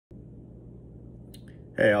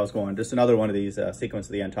Hey, how's it going? Just another one of these sequence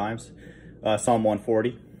of the end times. Psalm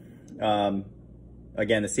 140.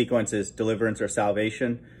 Again, the sequence is deliverance or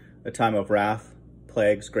salvation, a time of wrath,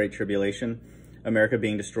 plagues, great tribulation, America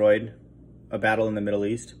being destroyed, a battle in the Middle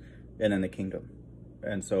East, and then the kingdom.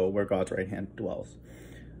 And so where God's right hand dwells.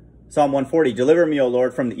 Psalm 140, deliver me, O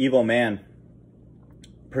Lord, from the evil man.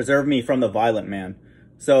 Preserve me from the violent man.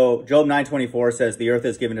 So Job 9:24 says the earth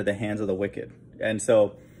is given to the hands of the wicked. And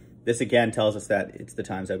so this again tells us that it's the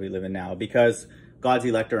times that we live in now, because God's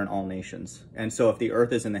elect are in all nations. And so if the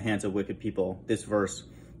earth is in the hands of wicked people, this verse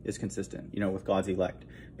is consistent, with God's elect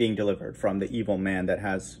being delivered from the evil man that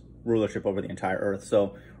has rulership over the entire earth.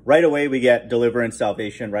 So right away we get deliverance,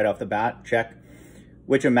 salvation right off the bat, check.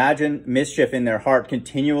 Which imagine mischief in their heart,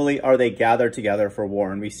 continually are they gathered together for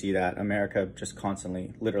war. And we see that America just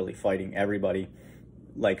constantly, literally fighting everybody,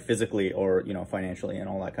 like physically or, financially and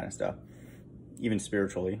all that kind of stuff. Even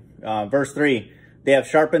spiritually. Verse 3, they have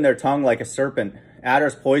sharpened their tongue like a serpent.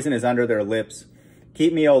 Adder's poison is under their lips.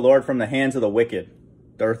 Keep me, O Lord, from the hands of the wicked.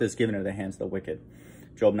 The earth is given into the hands of the wicked.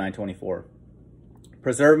 Job 9:24.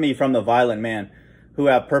 Preserve me from the violent man, who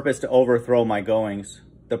have purpose to overthrow my goings.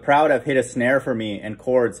 The proud have hid a snare for me and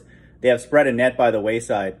cords. They have spread a net by the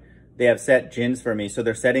wayside. They have set gins for me. So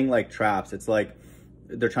they're setting like traps. It's like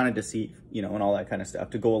they're trying to deceive, and all that kind of stuff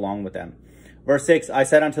to go along with them. Verse 6, I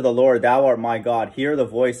said unto the Lord, thou art my God. Hear the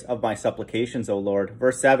voice of my supplications, O Lord.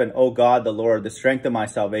 Verse 7, O God, the Lord, the strength of my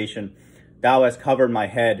salvation. Thou hast covered my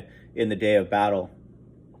head in the day of battle.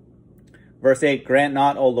 Verse 8, grant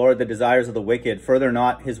not, O Lord, the desires of the wicked. Further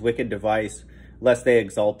not his wicked device, lest they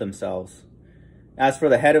exalt themselves. As for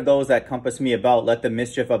the head of those that compass me about, let the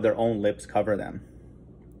mischief of their own lips cover them.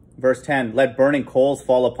 Verse 10, let burning coals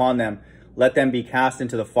fall upon them. Let them be cast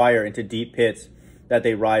into the fire, into deep pits, that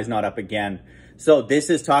they rise not up again. So this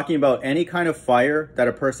is talking about any kind of fire that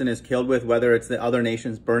a person is killed with, whether it's the other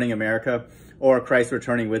nations burning America or Christ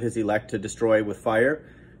returning with his elect to destroy with fire.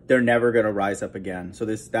 They're never going to rise up again. So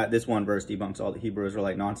this one verse debunks all the Hebrew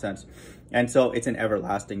Israelite nonsense. And so it's an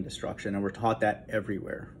everlasting destruction. And we're taught that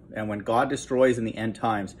everywhere. And when God destroys in the end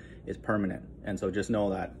times, it's permanent. And so just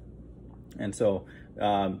know that. And so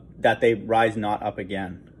that they rise not up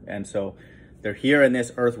again. And so they're here in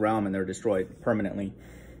this earth realm and they're destroyed permanently.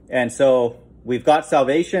 And so we've got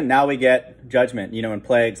salvation. Now we get judgment, and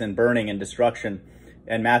plagues and burning and destruction.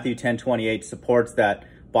 And Matthew 10:28 supports that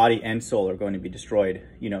body and soul are going to be destroyed,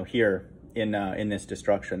 here in this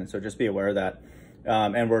destruction. And so just be aware of that.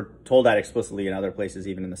 And we're told that explicitly in other places,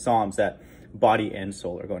 even in the Psalms, that body and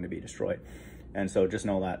soul are going to be destroyed. And so just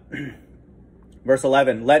know that. Verse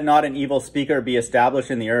 11, let not an evil speaker be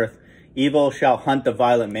established in the earth. Evil shall hunt the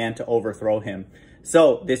violent man to overthrow him.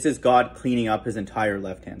 So this is God cleaning up his entire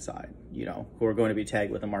left-hand side, who are going to be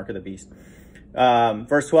tagged with the mark of the beast.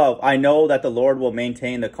 Verse 12, I know that the Lord will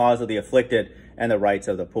maintain the cause of the afflicted and the rights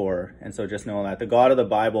of the poor. And so just know that the God of the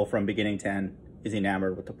Bible from beginning to end is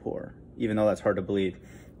enamored with the poor, even though that's hard to believe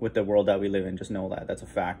with the world that we live in. Just know that. That's a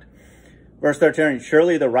fact. Verse 13,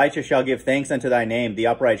 surely the righteous shall give thanks unto thy name. The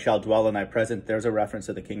upright shall dwell in thy presence. There's a reference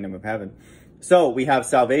to the kingdom of heaven. So we have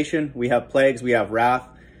salvation, we have plagues, we have wrath,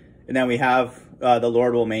 and then we have the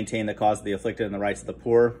Lord will maintain the cause of the afflicted and the rights of the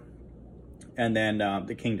poor, and then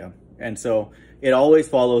the kingdom. And so it always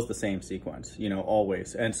follows the same sequence,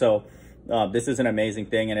 always. And so this is an amazing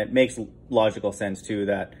thing, and it makes logical sense too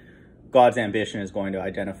that God's ambition is going to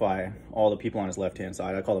identify all the people on his left-hand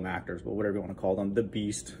side. I call them actors, but whatever you want to call them, the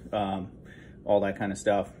beast, all that kind of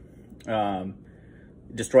stuff.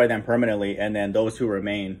 Destroy them permanently, and then those who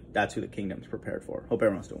remain, that's who the kingdom's prepared for. Hope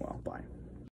everyone's doing well. Bye.